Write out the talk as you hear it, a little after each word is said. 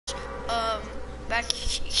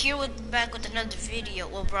back with another video,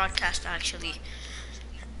 well, broadcast actually.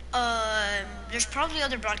 There's probably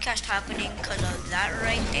other broadcasts happening because of that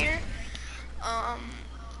right there.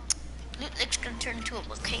 Loot Lake's gonna turn into a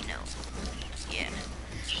volcano. Yeah.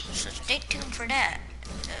 So stay tuned for that.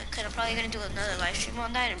 Cause I'm probably gonna do another live stream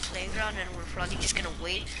on that in Playground, and we're probably just gonna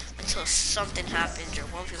wait until something happens, or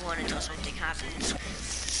 1v1 until something happens.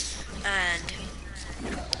 And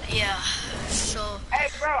yeah, so. Hey,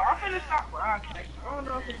 bro, I'm finna stop broadcasting. I don't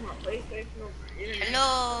know if it's my PlayStation or my internet.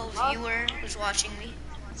 Hello, viewer who's watching me.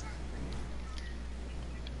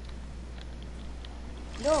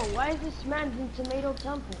 Yo, why is this man's in Tomato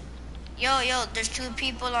Temple? Yo, there's two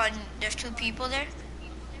people there.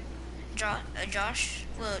 Josh,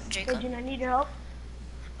 well, Jacob. Hey, Jun, I need your help.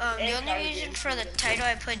 The only reason for the title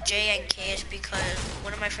I put J and K is because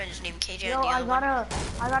one of my friends is named KJ. Yo, I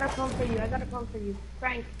gotta come for you.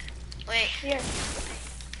 Frank. Wait. Here.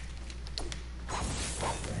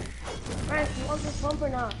 Frank, you want this pump or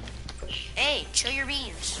not? Hey, chill your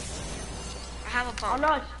beans. I have a pump. Oh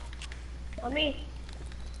no, on me.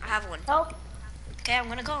 I have one. Help. Okay, I'm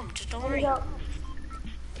gonna go. Just don't worry. Help.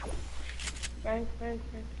 Frank.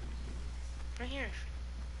 Right here.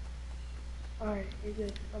 Alright, you're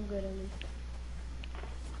good. I'm good, I mean.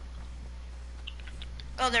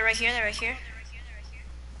 Oh, they're right here.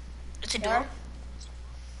 It's a door.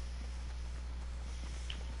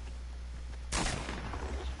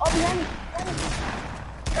 Oh, behind me.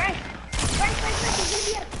 Frank, he's in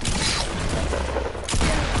here.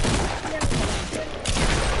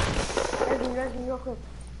 Res me real quick.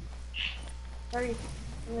 Hurry,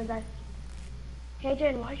 I'm gonna die. Hey,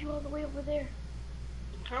 Jen, why'd you all the way over there?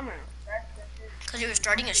 Come out. Because you were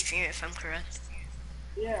starting a stream, if I'm correct.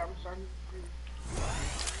 Yeah, I'm starting to stream.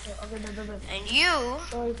 And you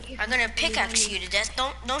are gonna pickaxe you to death.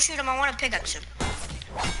 Don't shoot him. I want to pickaxe him.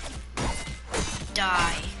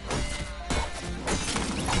 Die.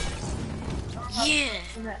 Yeah.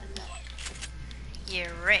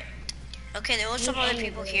 Yeah, right. Okay, there was some other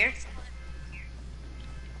people here.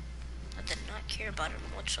 I did not care about him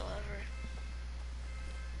whatsoever.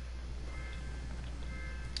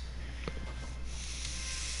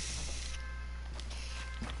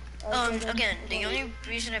 Again, the only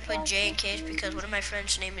reason I put J and K is because one of my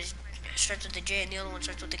friends' name starts with the J and the other one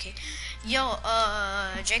starts with the K. Yo,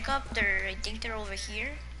 Jacob, I think they're over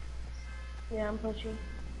here. Yeah, I'm pushing.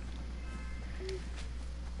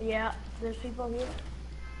 Yeah, there's people here.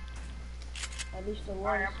 At least there was.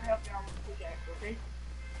 Alright, I'm gonna help you out with the pickaxe, okay?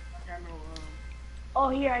 I got no, Oh,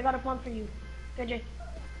 here, I got a pump for you. Good, Jay.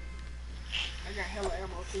 I got hella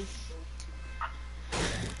ammo too.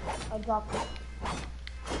 I dropped it.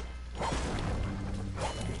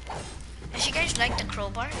 If you guys like the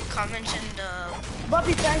crowbar, comments in the...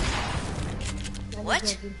 Bubby, guys.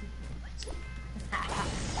 What?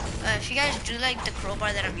 If you guys do like the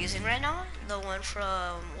crowbar that I'm using right now, the one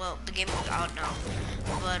from, well, the game is out now,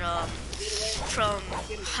 but from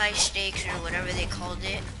High Stakes or whatever they called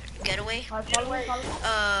it, Getaway.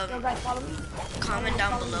 Follow me. Comment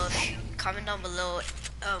down below. Comment down below.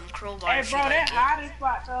 Crowbar. Hey, bro, that hiding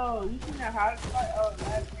spot though. You seen that hiding spot?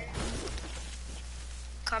 Last game.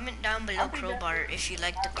 Comment down below crowbar if you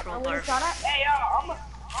like the crowbar. Hey, y'all,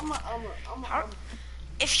 I'm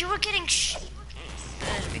If you were getting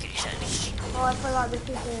that doesn't make any sense. Oh, I forgot this is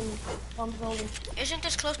in Pump Building. Isn't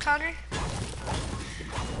this close counter?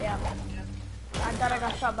 Yeah. I thought I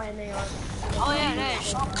got shot by an AR. Oh yeah, it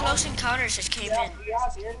is. Close encounters just came in.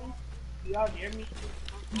 Do y'all hear me?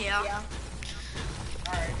 Yeah.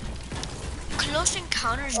 Alright. Close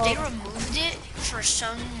encounters, they removed it for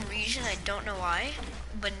some reason, I don't know why,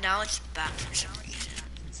 but now it's back for some reason.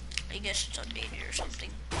 I guess it's updated or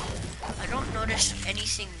something. I don't notice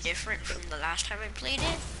anything different from the last time I played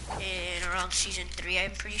it. In around season 3,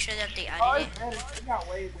 I'm pretty sure that they added it. It got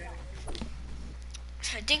way better.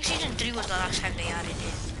 I think season 3 was the last time they added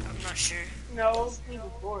it. I'm not sure. No,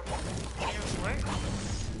 season 4. Season 4?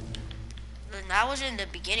 Then that was in the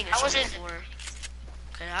beginning of season 4.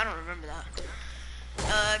 Cause I don't remember that.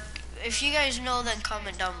 If you guys know, then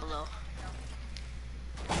comment down below.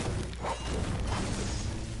 Bro,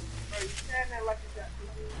 you stand there like you got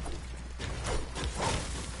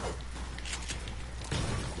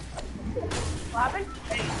What happened?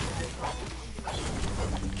 I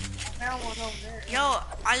found one over there. Yo,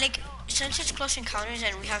 since it's close encounters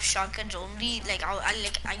and we have shotguns only, like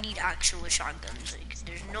I need action with shotguns. Like,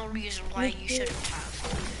 there's no reason why you shouldn't have.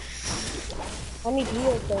 I need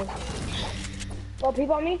heals though. Oh,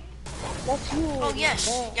 people on me? That's you. Oh yes,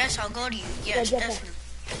 I'll go to you. Yes, definitely.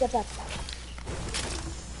 Jetpack.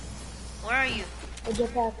 Where are you? A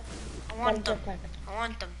jetpack. I want them. I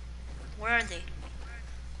want them. Where are they?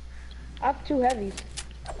 I have 2 heavies.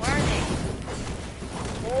 Where are they?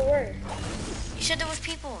 Where? You said there was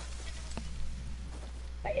people.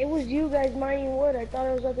 It was you guys mining wood. I thought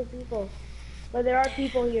it was other people. But there are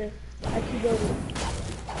people here. I see buildings.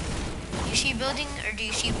 You see building or do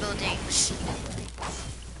you see buildings?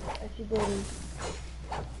 I see buildings.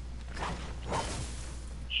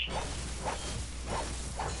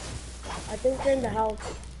 I think they're in the house.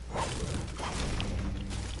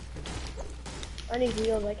 I need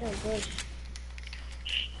heals. I can't push.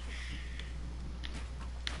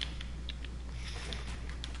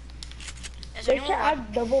 Is They anyone should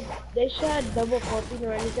add double. They should add double pumping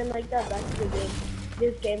or anything like that back to the game.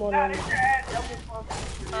 This game mode. Yeah, they should add double pumping.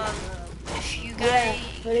 if you Yeah, guys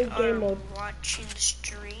for this game are mode. watching the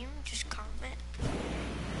stream, just comment.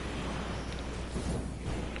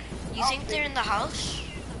 You think they're in the house?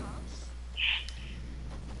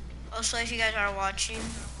 Also, if you guys are watching,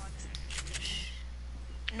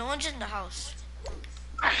 no one's in the house.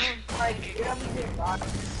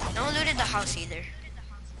 No one looted the house either.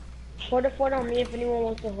 Put a fort on me if anyone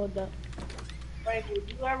wants to hold that. Frank, would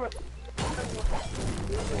you ever?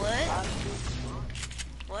 What?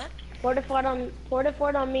 What? Put a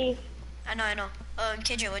fort on me. I know.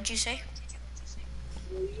 KJ, what'd you say?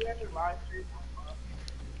 Will you ever live stream?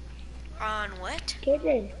 On what?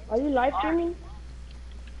 KJ, are you live streaming?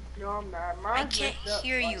 No, I'm not. I can't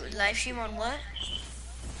hear you. Live stream on what?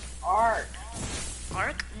 Art.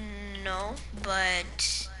 Arc? No,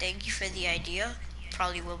 but thank you for the idea.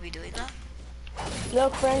 Probably will be doing that.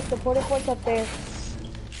 Look, Frank, the porta fort's up there.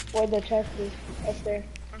 Where the chest is. Up there.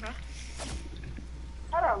 Okay.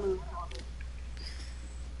 How do I lose?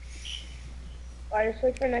 Alright, let's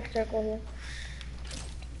wait for next circle here.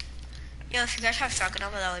 Yo, if you guys have shotgun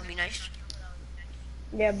ammo, that would be nice.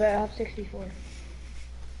 Yeah, but I have 64.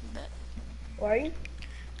 Bet. Where are you?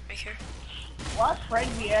 Right here. Watch Frank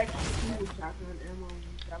be actually with shotgun ammo and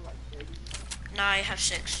he's got like 30. Nah, I have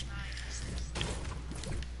 6.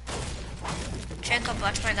 Check up,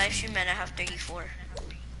 watch my live stream and I have 34.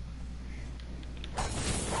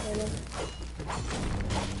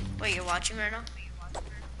 Wait, you're watching right now?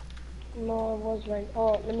 No, I was right.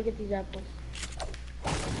 Oh, let me get these apples.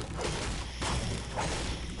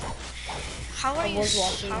 How are you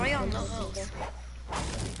on low health?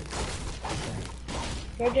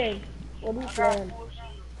 KJ, what are you playing?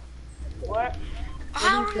 What?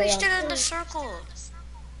 How are we still in the circle?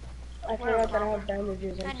 I forgot that I have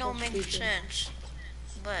bandages. That don't make sense.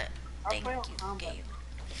 But thank you, game.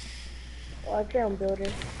 Well, I play on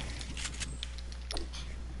builder.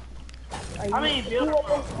 I mean, builder.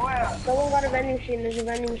 Someone got a vending machine. There's a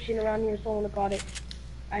vending machine around here. Someone got it.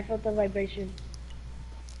 I felt the vibration.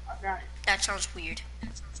 I got it. That sounds weird.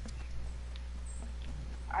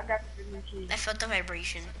 I got the machine. I felt the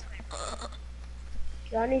vibration.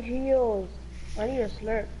 I need heals. I need a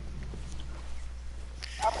slurp.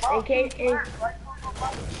 And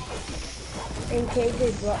KJ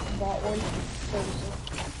bought one.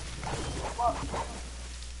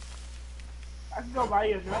 I can go buy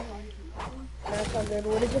you another one. That's not good.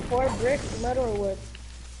 What is it for? Brick, metal, or wood?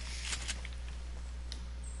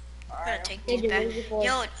 I'm gonna take these back.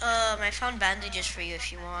 Yo, I found bandages for you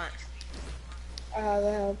if you want. I have.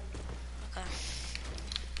 Okay.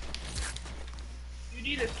 You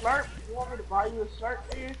need a slurp? You want me to buy you a slurp,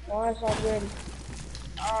 dude? Oh, that's not good.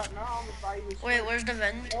 No, I'm gonna buy you a slurp. Wait, where's the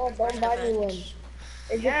vent? No, don't buy me one. Is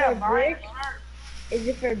it for brick? Is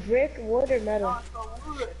it for brick, wood, or metal? No, it's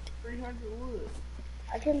for wood. 300 wood.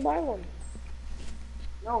 I can buy one.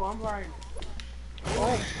 No, I'm buying it.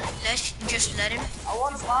 Why? Let's just let him. I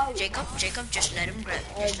want to buy it. Jacob, just let him grab.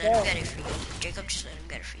 Just let him get it for you. Jacob, just let him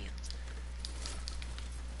get it for you.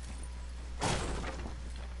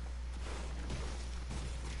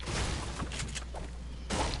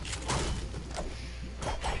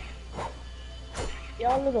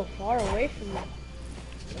 Y'all a little far away from me.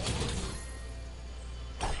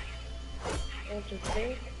 Don't you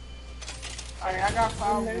think? Alright, I got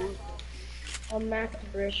 5 wood. I'm max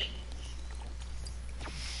brick.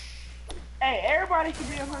 Hey, everybody can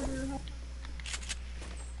be 100.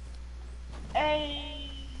 Hey,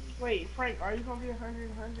 wait, Frank, are you gonna be 100?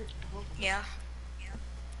 Yeah.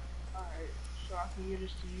 Alright, so I can give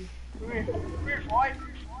this to you. Come here, boy.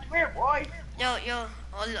 Come here, boy. Yo,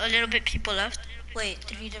 a little bit people left. Wait,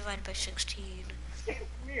 3 divided by 16. Come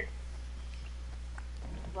here.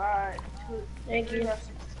 Right. Thank you.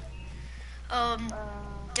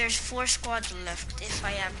 There's 4 squads left, if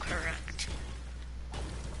I am correct.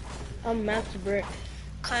 I'm max brick.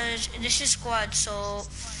 Cause this is squad, so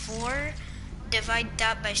 4 divide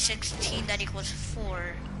that by 16, that equals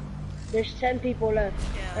 4. There's 10 people left.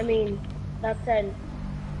 Yeah. I mean, not 10.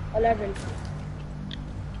 11.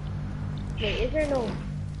 Wait, is there no? I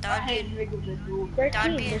That would hate be, niggas that do it.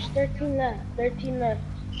 13. be- There's 13 left. 13 left.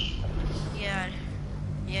 yeah,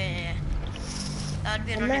 yeah. That would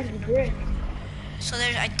be I'm another at good the number. brick. So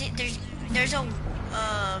there's, I think there's a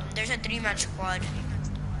 3-man squad.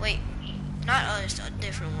 Wait, not us, a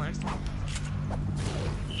different one.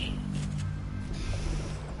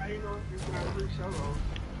 How you know if you're gonna free solos?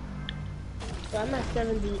 So I'm at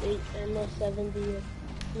 78 and no 70.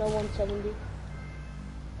 No 170.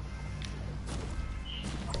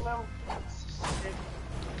 I'm level 7.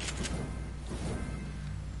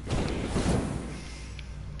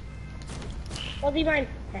 Oh, be mine.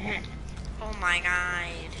 Oh my god.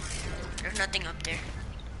 There's nothing up there.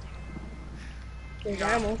 There's No.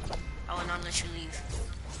 ammo. I will not let you leave.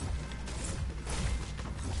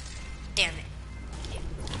 Damn it.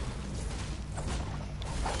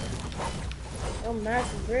 I'm at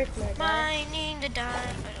the brick, my guy. Mining the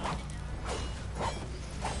diamond.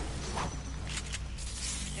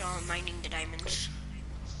 You're all mining the diamonds.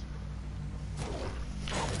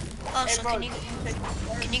 Oh, Hey, so bro,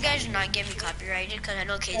 can you guys not get me copyrighted? Because I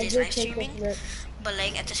know I KJ's did live take a streaming. flip. But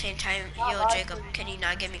like at the same time, yo Jacob, can you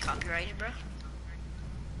not get me copyrighted, bro?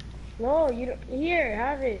 No, you don't. Here,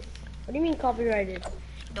 have it. What do you mean copyrighted?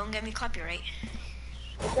 Don't get me copyright.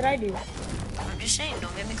 What did I do? I'm just saying,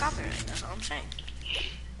 don't get me copyright. That's all I'm saying.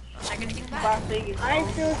 Don't say anything my bad. thing is I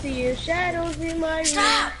still see your shadows in my room.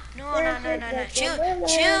 Stop! No. Chill.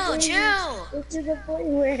 This is the point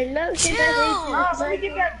where love Chill. Bro, let me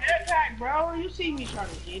get that jetpack, bro. You see me trying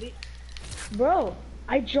to get it. Bro,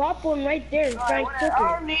 I dropped one right there and Frank Alright, took I it.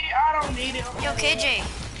 don't need it. I don't need it. Yo, KJ.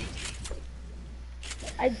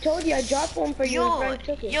 I told you I dropped one for you and Frank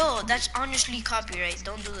took it. Yo, that's honestly copyright.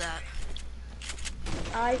 Don't do that.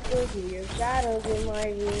 I still see your shadows in my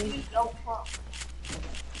room. No problem.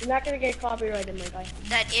 You're not gonna get copyrighted, my guy.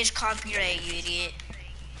 That is copyright, you idiot.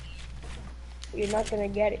 You're not gonna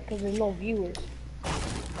get it because there's no viewers.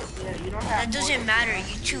 Yeah, you don't have That more doesn't than- matter.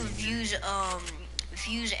 YouTube views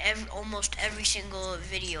almost every single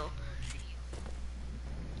video.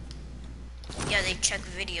 Yeah, they check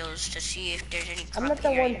videos to see if there's any I'm not the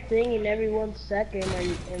one copyright. singing every 1 second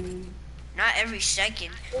and Not every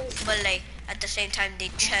second, but like at the same time they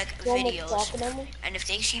check so much videos. talking on me. And if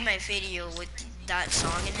they see my video with that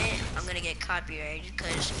song in it, I'm gonna get copyrighted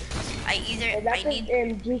because I That's need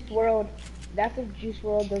if Juice WRLD. That's if Juice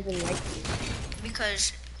WRLD doesn't like you.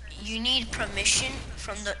 because you need permission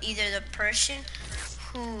from either the person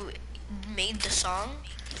who made the song,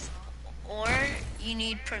 or you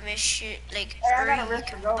need permission Hey, or I got a you risk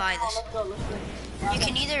to can go. buy Come on, this. let's go. Let's go.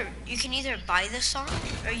 You can either buy the song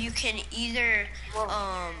or you can either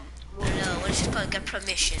what is it called, get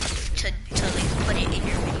permission to like put it in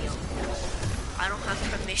your video. I don't have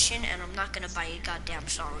permission and I'm not gonna buy a goddamn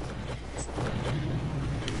song.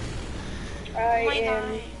 Alright, my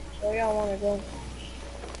and God. where y'all wanna go?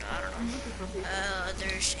 I don't know.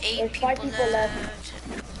 There's 8 There's people 5 people left.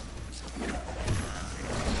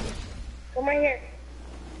 Come right here.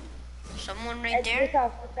 Someone right At there. this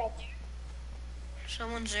house, this house.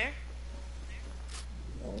 Someone's there.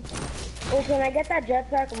 Oh, can I get that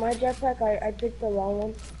jetpack? My jetpack, I picked the wrong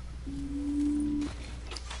one.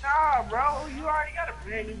 Nah, bro. You already got a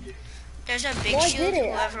brand new jet. There's a big No, I shield.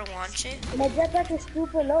 didn't. Whoever wants it. My jetpack is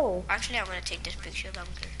super low. Actually, I'm gonna take this big shield. I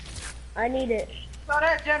don't care. I need it. So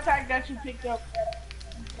that jetpack that you picked up,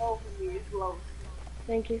 it's low for me. It's low.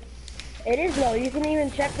 Thank you. It is low. You can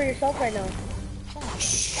even check for yourself right now. Holy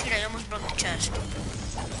shit! I almost broke the chest.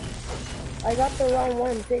 I got the wrong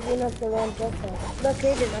one, picking up the wrong jetpack. Look,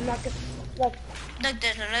 Aiden, I'm not gonna... Look, Look,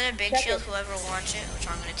 there's another big Check shield. it. Whoever wants it, which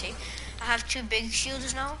I'm gonna take. I have 2 big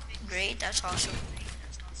shields now. Great, that's awesome.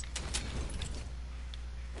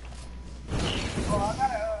 Oh, I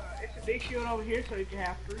got it's a big shield over here so you can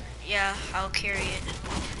have 3. Yeah, I'll carry it.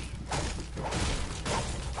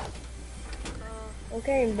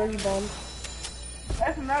 okay, and boogie bombs.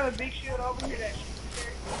 That's another big shield over here that you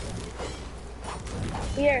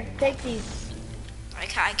can carry. Here, take these. I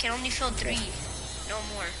can only fill 3, no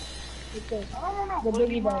more. Okay. I don't know. The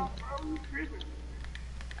boogie bomb. bro. You tripping.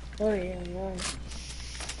 Oh yeah, yeah.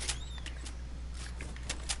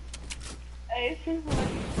 Hey, it's people like...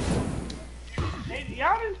 Hey,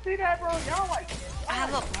 y'all didn't see that, bro? Y'all like... I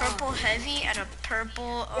have a purple heavy and a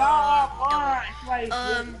purple Y'all are double. blind.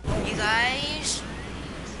 Like, You guys,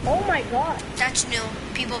 Oh my god. that's new.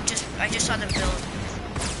 I just saw them build.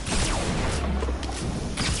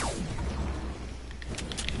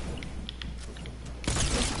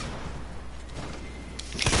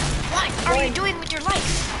 What are you doing with your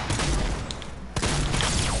life?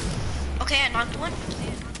 Okay, I knocked one.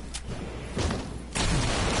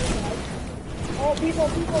 People.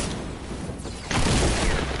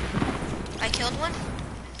 I killed one.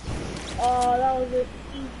 Oh, that was an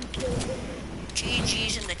easy kill.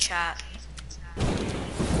 GG's in the chat.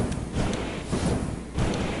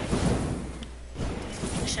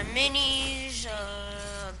 Some minis,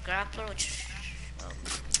 grappler, which,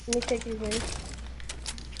 Let me take these in.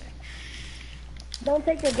 Don't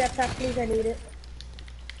take the jetpack, please. I need it.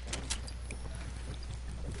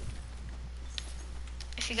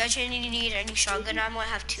 if you guys need any shotgun ammo, I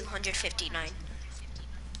have 259.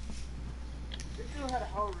 This dude had a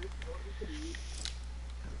whole restore. He could use.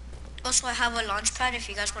 Also, I have a launch pad if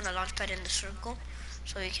you guys want a launch pad in the circle,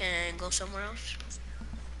 so we can go somewhere else.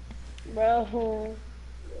 Bro.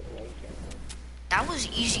 That was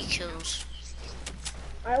easy kills.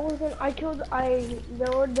 There were the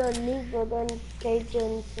Negro, then Cage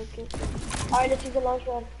and freaking. Alright, let's use the launch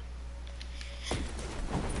pad.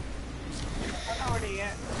 I know where they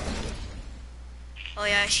at. Oh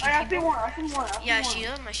yeah, I see I people. see one. Yeah, I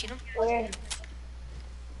see them. Where?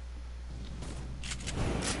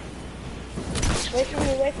 Wait for me.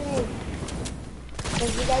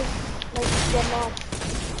 Cause you guys, like, get lost.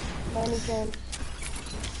 By any chance.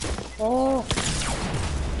 Oh.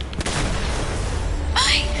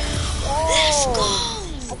 Let's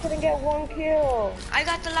go! I couldn't get one kill. I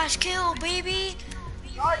got the last kill, baby.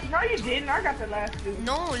 No, you didn't. I got the last two.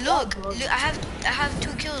 No, look, I have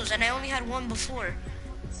 2 kills and I only had 1 before.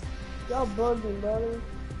 Y'all bugging, brother.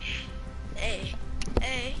 Hey,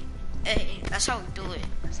 that's how we do it.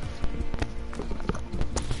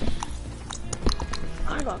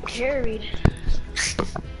 I got carried.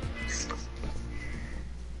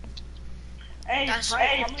 Hey, That's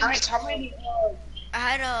Frank, how many?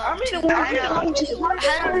 I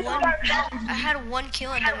had one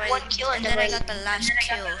kill and then I got the last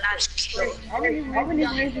kill. How many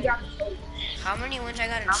wins you got? How many wins I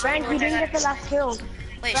got in Frank, solo? you didn't get the last kill.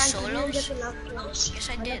 Wait, Frank, you didn't get solos? the last kill. Yes,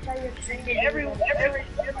 I did. Every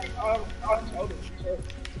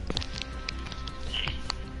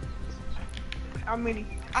how many?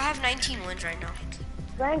 I have 19 wins right now.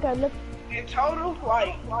 Frank, I looked. In total,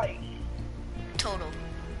 like. Total.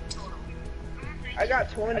 I got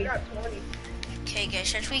 20. Okay, guys,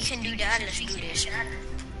 since we can do that, let's do this.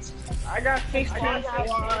 I got 16.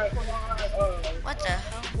 What the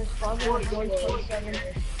hell? This father was 127.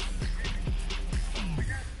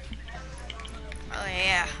 Oh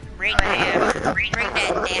yeah, bring that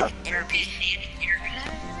damn therapy.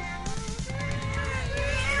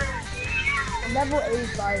 I'm level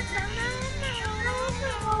 85.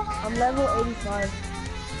 I'm level 85.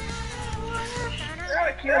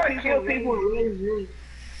 Kill people really.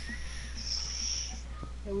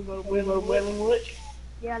 Here we go to Wailing Woods.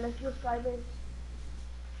 Yeah, let's do skybase.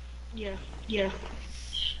 Yeah.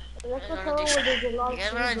 Let's go somewhere where there's a lot of You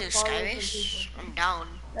guys wanna do people following some skybase? people. I'm down.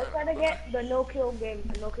 Let's try to get the no-kill game.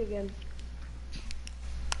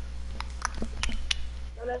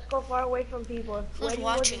 So let's go far away from people. Who's Waiting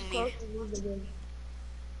watching Woods is me? close to lose the game.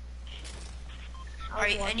 Are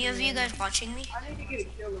any of you guys watching me? I need to get a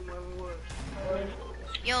kill in Wailing Woods.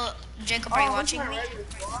 Yo, Jacob, are you watching me?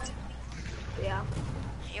 Yeah.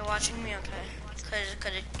 You're watching me? Okay.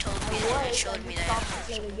 Cause it told me I that, it was. showed I me just that. stopped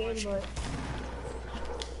to play the game, but.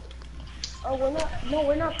 Oh,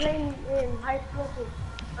 we're not playing in high explosives.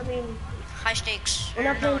 I mean, High stakes. We're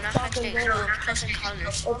not No, playing not high stock and stakes. gold. No, close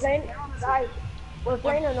encounters. We're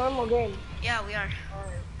playing a normal game. Yeah, we are.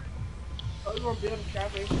 We're gonna build a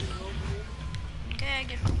skybase. Okay, I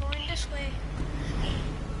guess we're going this way.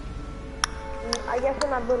 I guess we're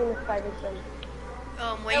not building a skybase then.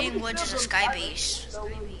 Waiting Woods is a sky base. So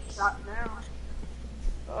we stop now.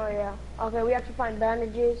 Oh yeah. Okay, we have to find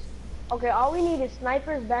bandages. Okay, all we need is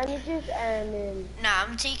snipers, bandages, and then Nah,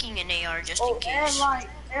 I'm taking an AR just in case. no,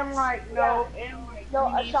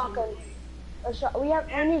 a shotgun. We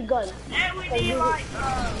need guns. And we need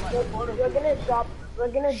We're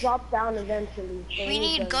gonna drop down eventually. So We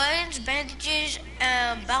need guns, bandages,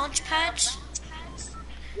 bounce pads,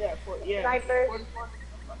 snipers.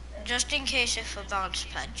 just in case if a bounce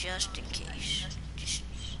pad, just in case. Just,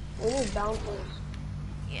 We need bouncers.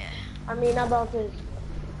 yeah. I mean, not bouncers.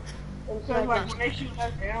 And So like snipers. when they shoot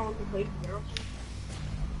us down, we can place down.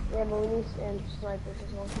 Yeah, but we need snipers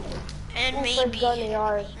as well. And First gun maybe,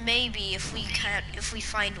 ARs. maybe if we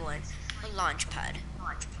find one, a launch pad.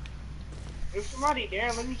 If somebody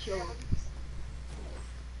there, let me kill him.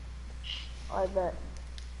 I bet.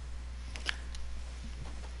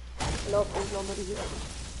 Nope, there's nobody here.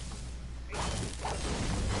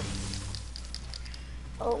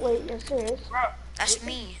 Oh wait, you're serious? Bro, That's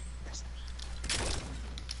me.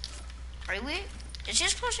 Are we? Is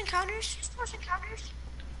this close encounters?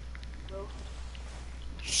 bro.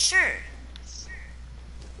 Sure.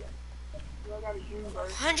 Bro, I got a green bird.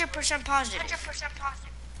 100% positive.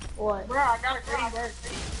 What? Bro, I got a green bird.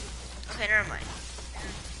 Okay, never mind.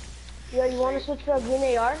 Yo, you want to switch to a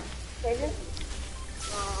green AR? David?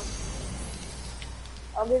 Uh,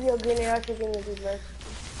 I'll give you a green AR to give me these birds.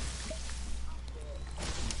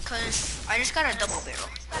 Cause I just got a double barrel.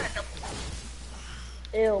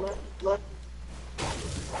 Ew. look.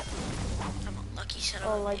 I'm a lucky son I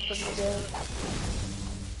of don't a like bitch. the game.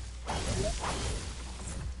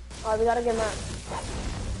 Alright, we gotta get mad.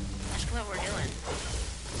 That's what we're doing.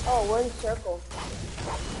 Oh, we're in circle.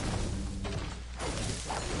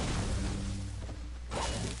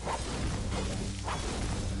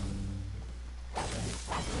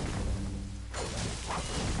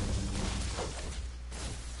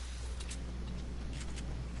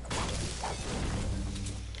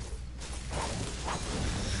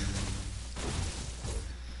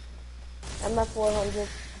 I'm at 400.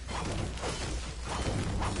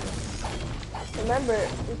 Remember,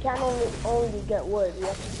 we can't only get wood. We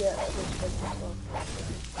have to get other stuff as well.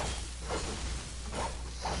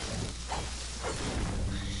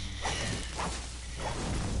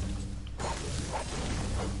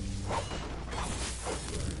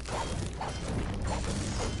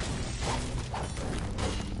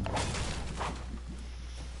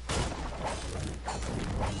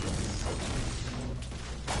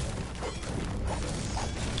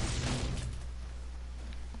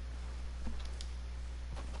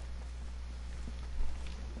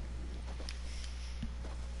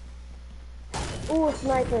 Ooh, a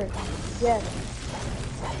sniper. Yes.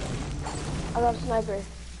 I love sniper.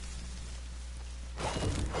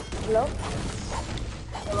 Hello?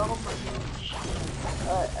 Hello, my gosh.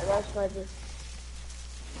 I love sniper.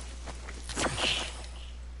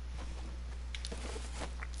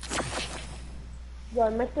 Yo, I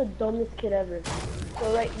met the dumbest kid ever.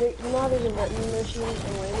 So right there, you know how there's a vending machine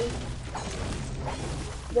in Wayne?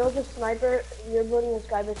 There was a sniper, you're building a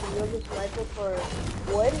skybase, and there was a sniper for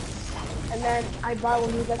wood. And then I bought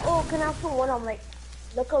one, he was like, oh, can I have some wood? I'm like,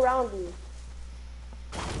 look around you.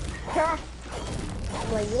 I'm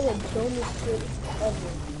like, you're the dumbest kid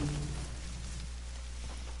ever.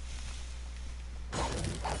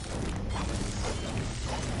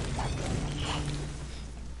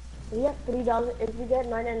 We have $3, if we get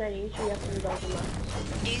 9 each, we have $3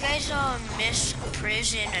 left. Do you guys miss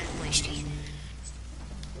prison and moisty?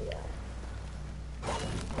 Yeah.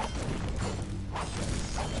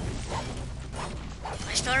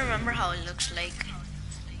 I still remember how it looks like.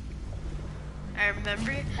 I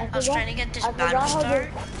remember I was forgot- trying to get this I forgot battle how star.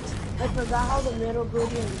 I forgot how the middle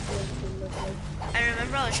building looked like. I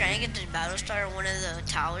remember I was trying to get this battle star on one of the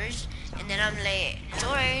towers, and then I'm like,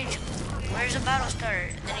 George, where's the battle star?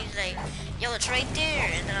 And then he's like, yo, it's right there.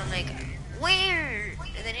 And then I'm like, where?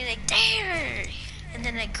 And then he's like, there. And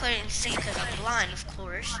then I couldn't see because I'm blind, of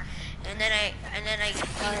course. And then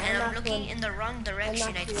I'm looking in the wrong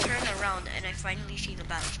direction. I turn around and I finally see the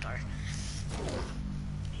battle star.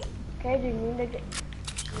 Okay, do you need to get...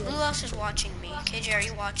 Who else is watching me? KJ, are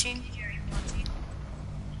you watching?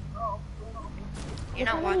 You're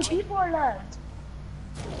not How many watching. people are left?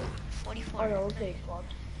 44. Oh no, okay, fuck.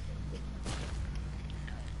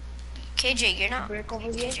 KJ, you're not. Break over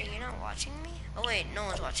here? KJ, you're not watching me? Oh wait, no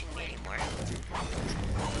one's watching me anymore.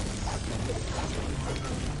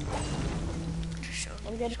 Just show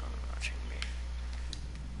I'm me good. someone watching me.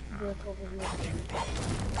 Break over here.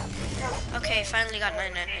 Okay, finally got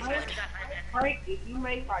 900 wood. Frank, if you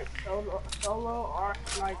make like solo or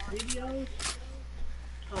like videos,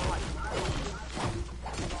 like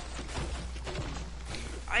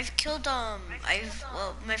I've killed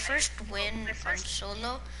well, my first win on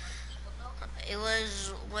solo, it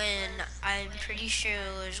was when, I'm pretty sure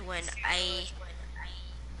it was when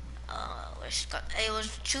it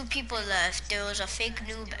was 2 people left. There was a fake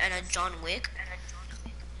noob and a John Wick.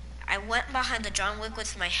 I went behind the John Wick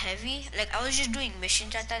with my heavy. Like, I was just doing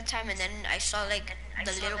missions at that time, and then I saw like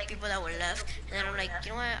the little people that were left, and then I'm like,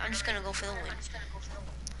 you know what, I'm just gonna go for the win.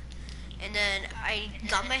 And then I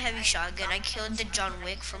got my heavy shotgun, I killed the John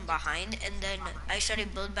Wick from behind, and then I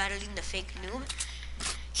started build battling the fake noob.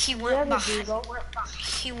 He went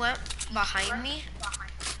behind me,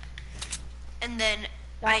 and then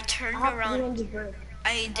I turned around,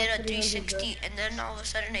 I did a 360, and then all of a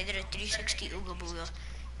sudden I did a 360 Ooga Booga.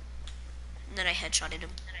 And then I headshotted him.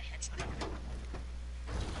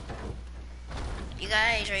 You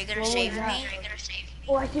guys, are you gonna save me?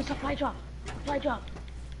 Oh, I see supply drop. Supply drop.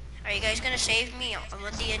 Are you guys gonna save me? I'm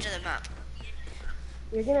on the edge of the map.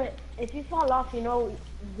 You're gonna, if you fall off, you know,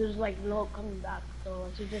 there's like no coming back. So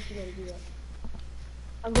I suggest you don't do that.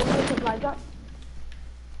 I'm going to supply drop.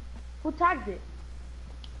 Who tagged it?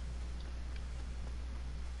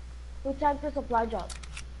 Who tagged the supply drop?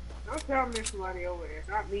 Don't tell me there's somebody over there.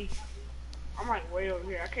 Not me. I'm like way over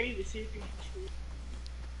here. I can't even see through the tree.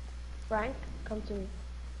 Frank, come to me.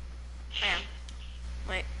 I am.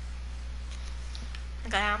 Wait.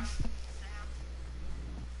 Okay, I am.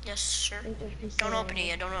 Yes, sir. I think there's people Don't over open it there.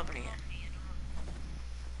 yet. Don't open it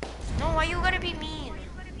yet. No, why you gotta be mean?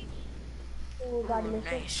 Oh, God, Ooh, miss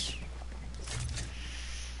it. nice.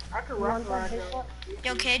 I could You rock want that right big now. pot?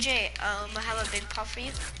 Yo, KJ, I have a big pot for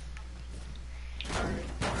you.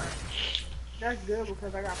 That's good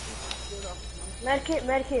because I got people good off Medkit,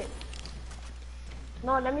 medkit.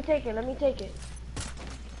 No, let me take it, let me take it.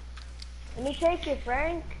 Let me take it,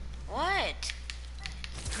 Frank. What?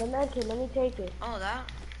 The medkit, let me take it. Oh, that?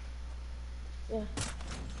 Yeah.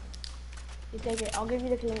 You take it, I'll give you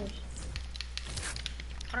the cleaners.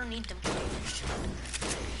 I don't need them cleaners.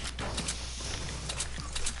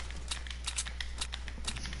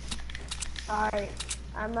 Alright,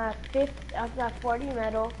 I'm at 40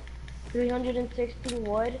 metal, 316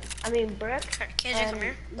 wood, brick, KJ, and come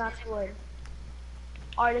here. max wood.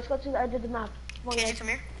 Alright, let's go to the edge of the map. Come on, KJ, guys. come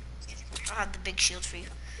here. I have the big shield for you.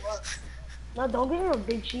 What? No, don't give him a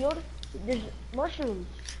big shield. There's mushrooms.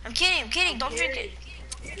 I'm kidding. Don't drink it.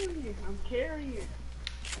 I'm carrying.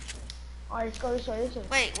 Alright, let's go this way, this way.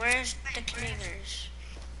 Wait, where's the cleaners?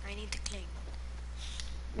 I need the cling.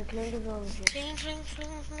 The cleaners are over here.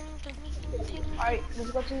 Cling. Alright,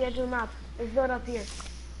 let's go to the edge of the map. Let's build up here.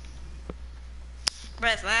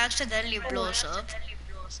 Bruh, if I accidentally blow us up,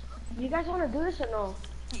 You guys want to do this or no?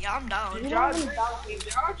 yeah, I'm down. Did y'all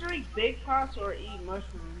drink big pots or eat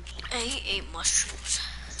mushrooms? I ate mushrooms.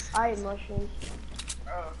 I ate mushrooms.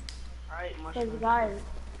 Oh, I ate Cause mushrooms. guys,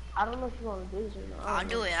 I don't know if you want to do this or not. I'll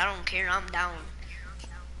do it. I don't care. I'm down.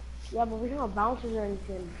 Yeah, but we don't have bounces or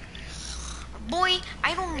anything. Boy,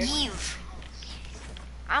 I don't leave.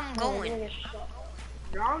 I'm Oh, we're going. gonna get shot.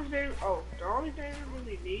 The only thing we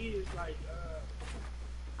really need is like,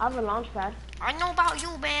 I have a launch pad. I know about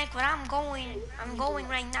you, Mac, but I'm going. I'm going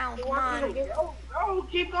right now. Come on. oh,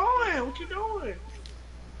 keep going. What you doing?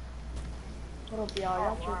 Hold up, y'all.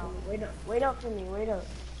 Y'all tripping me. Wait up. Wait up for me. Wait up.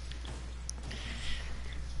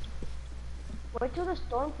 Wait till the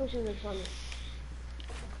storm pushes us on it.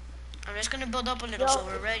 I'm just gonna build up a little so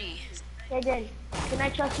we're ready. Hey, Daddy. Can I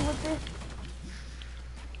trust you with this?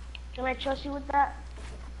 Can I trust you with that?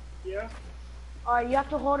 Yeah. Alright, you have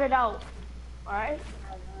to hold it out. Alright?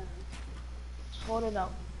 Just hold it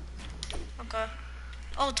out. Okay.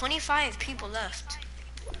 Oh, 25 people left.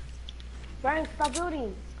 Frank, stop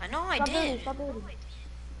building. I know I Stop did. building. Stop building.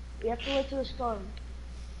 We have to wait till the storm.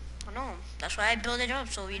 I know. That's why I build it up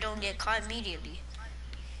so we don't get caught immediately.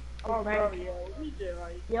 Oh, Frank. bro, yeah. We did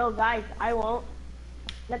like. Yo, guys, I won't.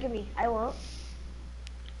 Look at me. I won't.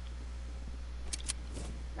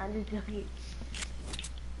 I'm just joking.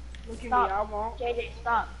 Look at me. Stop. I won't. JJ,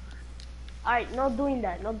 stop. Alright, no doing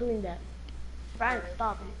that. No doing that. Frank,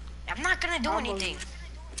 stop. I'm not gonna do I'm anything.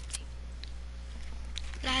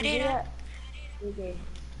 Light You it do up. that? Okay.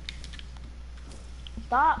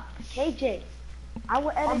 Stop. KJ. I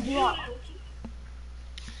will edit you out.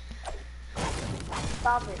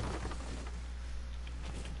 Stop it.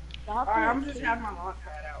 Stop Alright, it. I'm just having my launch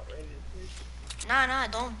pad out ready to push. Nah,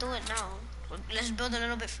 don't do it now. Let's build a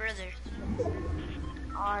little bit further.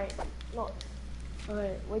 Alright. No.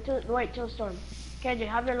 Okay, wait till storm. KJ,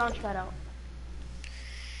 have your launch pad out.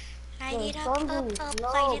 Light Yo, it up, storm up, boost. up, No,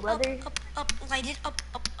 light it brother. up, light it up,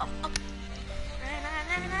 up.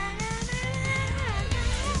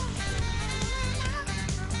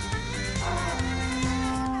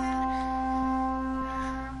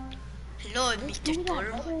 Hello, Mr. do that, Storm.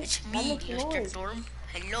 brother. It's That me, makes Mr. noise. Storm.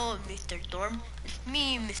 Hello, Mr. Storm. It's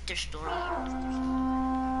me, Mr. Storm.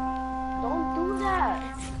 Don't do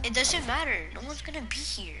that. It doesn't matter. No one's gonna be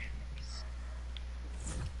here.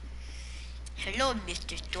 Hello,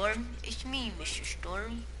 Mr. Storm. It's me, Mr.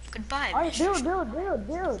 Storm. Goodbye, Alright, Mr.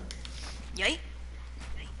 build. Yay.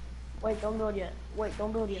 Wait, don't build yet. Wait,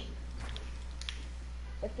 don't build yet.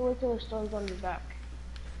 Let's wait till the storm's on your back.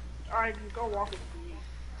 Alright, just go walk with me.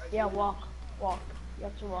 Yeah, walk. You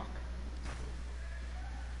have to walk.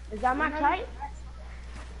 Is that max height?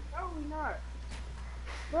 No, we not.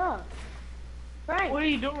 Bruh. Frank. What are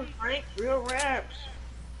you doing, Frank? Real raps.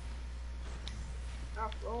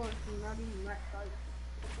 Not flowing, not even max height.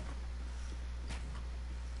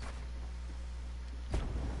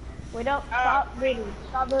 Wait up. Stop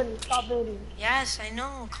building. Yes, I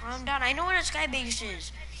know. Calm down. I know where the sky base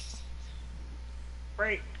is.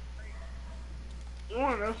 Frank. You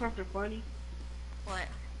wanna know something funny? What?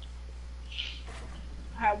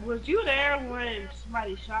 Was you there when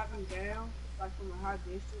somebody shot me down, like from a high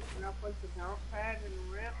distance, and I put the bounce pad in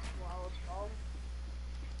the ramp while I was falling?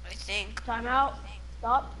 I think. Time out.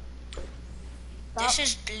 Stop. This Stop.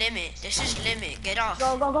 is limit. This is limit. Get off.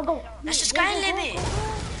 Go, go, go, go. That's the Go, sky go, go, limit. go,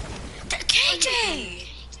 go. KJ!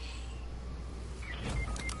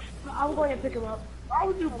 I'm going to pick him up. Why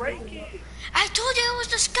would you break it? I told you it was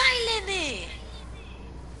the sky limit.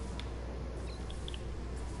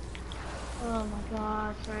 Oh my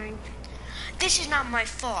god, Frank. This is not my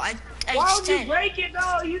fault. Why would you said break it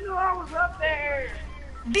though? You knew I was up there.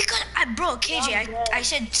 because bro, KJ, I'm dead. I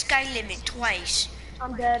said sky limit twice.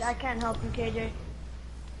 I'm dead. I can't help you, KJ.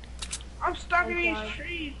 I'm stuck I'm in these sorry.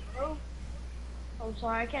 trees, bro. I'm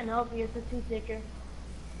sorry, I can't help you. It's a two-ticker.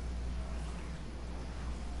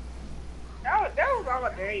 That was all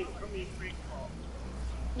a day. I mean, free call.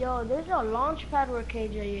 Yo, there's a launch pad where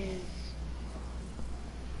KJ is.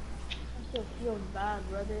 I still feel bad,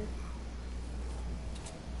 brother.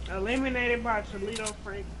 Eliminated by Toledo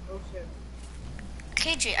Frank 07.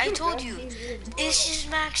 KJ, I told you, this is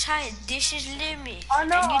max height. This is limit. I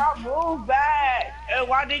know, And I moved back. And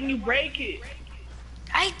why didn't you break it?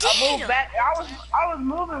 I I moved did. back. I was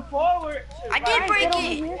moving forward. I did break Get over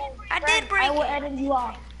it. here. I did break I will it. edit you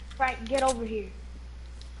off. Frank, get over here.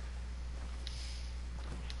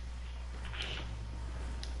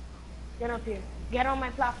 Get up here. Get on my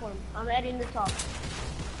platform. I'm editing this off.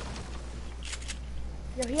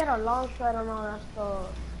 Yo, he had a long shot on all that stuff.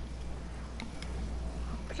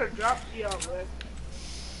 It's a drop C out left.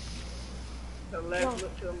 To the left, No.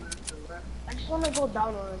 look to the left, to the left. I just want to go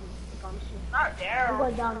down already. If I'm sure. Not I'm down.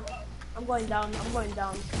 going down. I'm going down. I'm going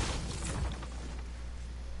down.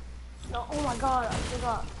 No, oh my god, I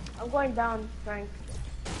forgot. I'm going down, Frank.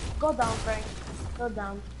 Go down, Frank. Go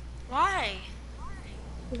down. Why?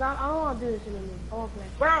 Cause I don't want to do this anymore. I won't play.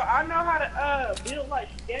 Bro, I know how to build like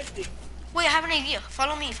skeptic. Wait, I have an idea.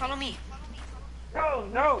 Follow me. Follow me.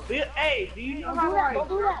 No, build. Hey, do you know Don't how do that, like don't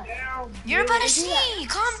do drop that. down? You're build? about to see.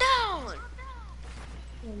 Calm down.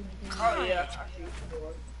 Oh yeah, I see it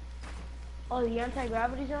before. Oh, the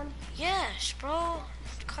anti-gravity zone? Yes, bro.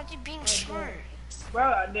 Cause you being smart.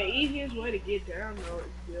 Bro, the easiest way to get down though is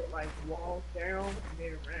build like walls down and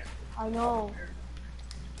then ramp. I know.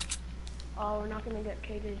 Oh, we're not gonna get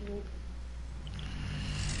KJ's loot.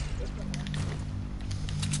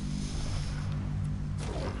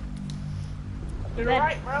 To the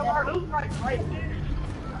right, bro. Our loot's like right there.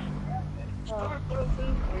 Oh,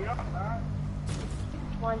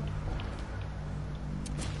 one.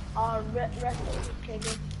 Rest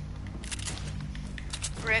KJ.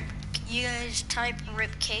 Rip. You guys type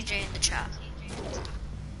Rip KJ in the chat.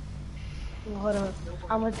 Hold on.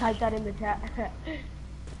 I'm gonna type that in the chat.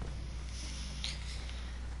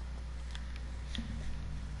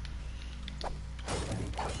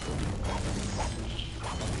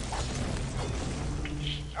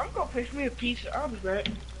 I'm gonna fix me a pizza. I'll be back.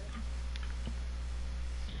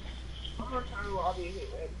 I'm gonna tell you what I'll be here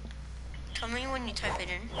ready. Tell me when you type it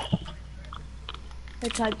in. I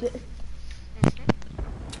typed it.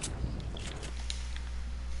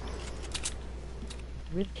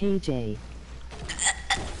 Rip KJ.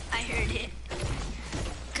 I heard it.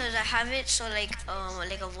 Cause I have it so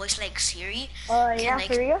like a voice like Siri Yeah, can like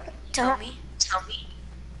for real? tell me.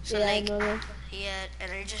 So Yeah, like I know that. yeah,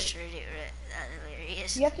 and I just heard it. That's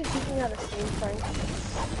hilarious. You have to teach me how to stream, Frank.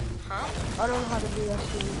 Huh? I don't know how to do that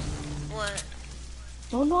stream. What?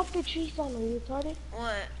 Don't knock the trees down, are you retarded?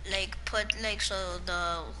 What? Like put like so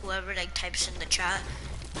the whoever like types in the chat,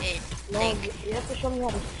 it No, like you have to show me how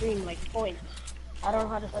to stream, like points. I don't know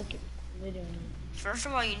how to like video. first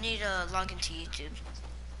of all you need to log into YouTube.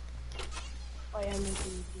 I am into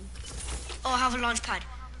YouTube. Oh, I have a launch pad.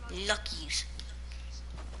 Luckies.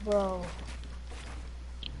 Bro.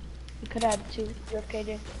 You could add two. You okay,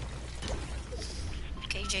 dude?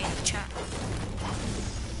 KJ in the chat.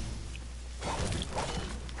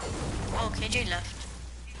 Oh, KJ left.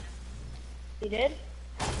 You did?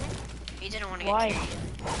 He didn't want to Why? get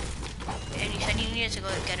carried. And he said he needed to go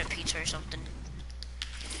get a pizza or something.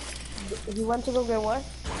 You went to go get what?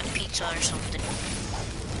 A pizza or something.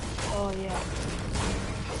 Oh, yeah.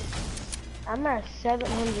 I'm at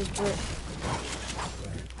 700 bricks.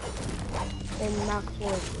 In max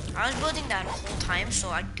wood. I was building that whole time, so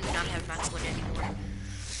I do not have max wood anymore.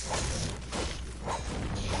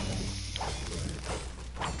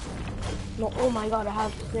 No, oh my god, I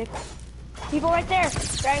have 6. People right there!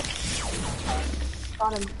 Frank!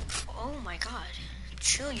 Got him. Oh my god.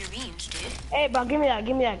 Chill your beans, dude. Hey, bro, give me that,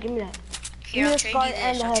 give me that, give me that. Here, Give me I'll the trade scar you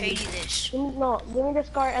and this. the I'll heavy. trade you this. No, give me the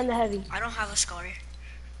scar and the heavy. I don't have a scar.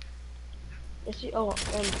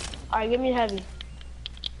 Alright, give me the heavy.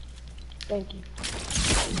 Thank you.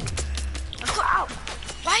 Let's go out.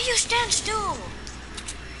 Why you stand still?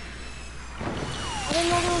 I didn't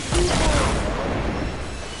know there was people.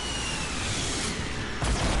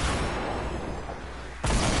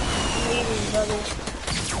 I'm leaving, brother.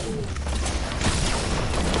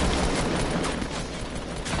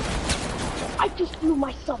 I just blew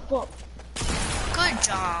myself up. Good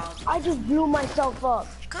job. I just blew myself up.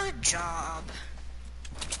 Good job.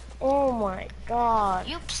 Oh my god.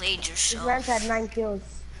 You played This yourself. man's had 9 kills.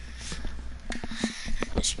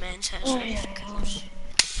 This man's has Oh, 9 yeah. kills.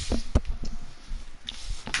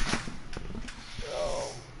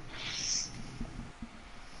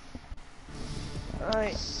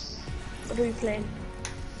 Alright. What are we playing?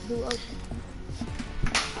 Do us.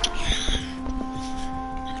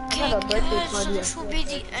 Okay, had a birthday guys, so party this will be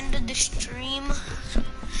the end of the stream.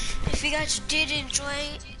 If you guys did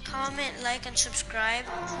enjoy, comment, like, and subscribe,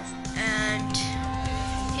 and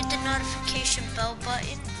hit the notification bell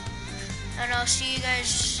button. And I'll see you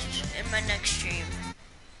guys in my next stream.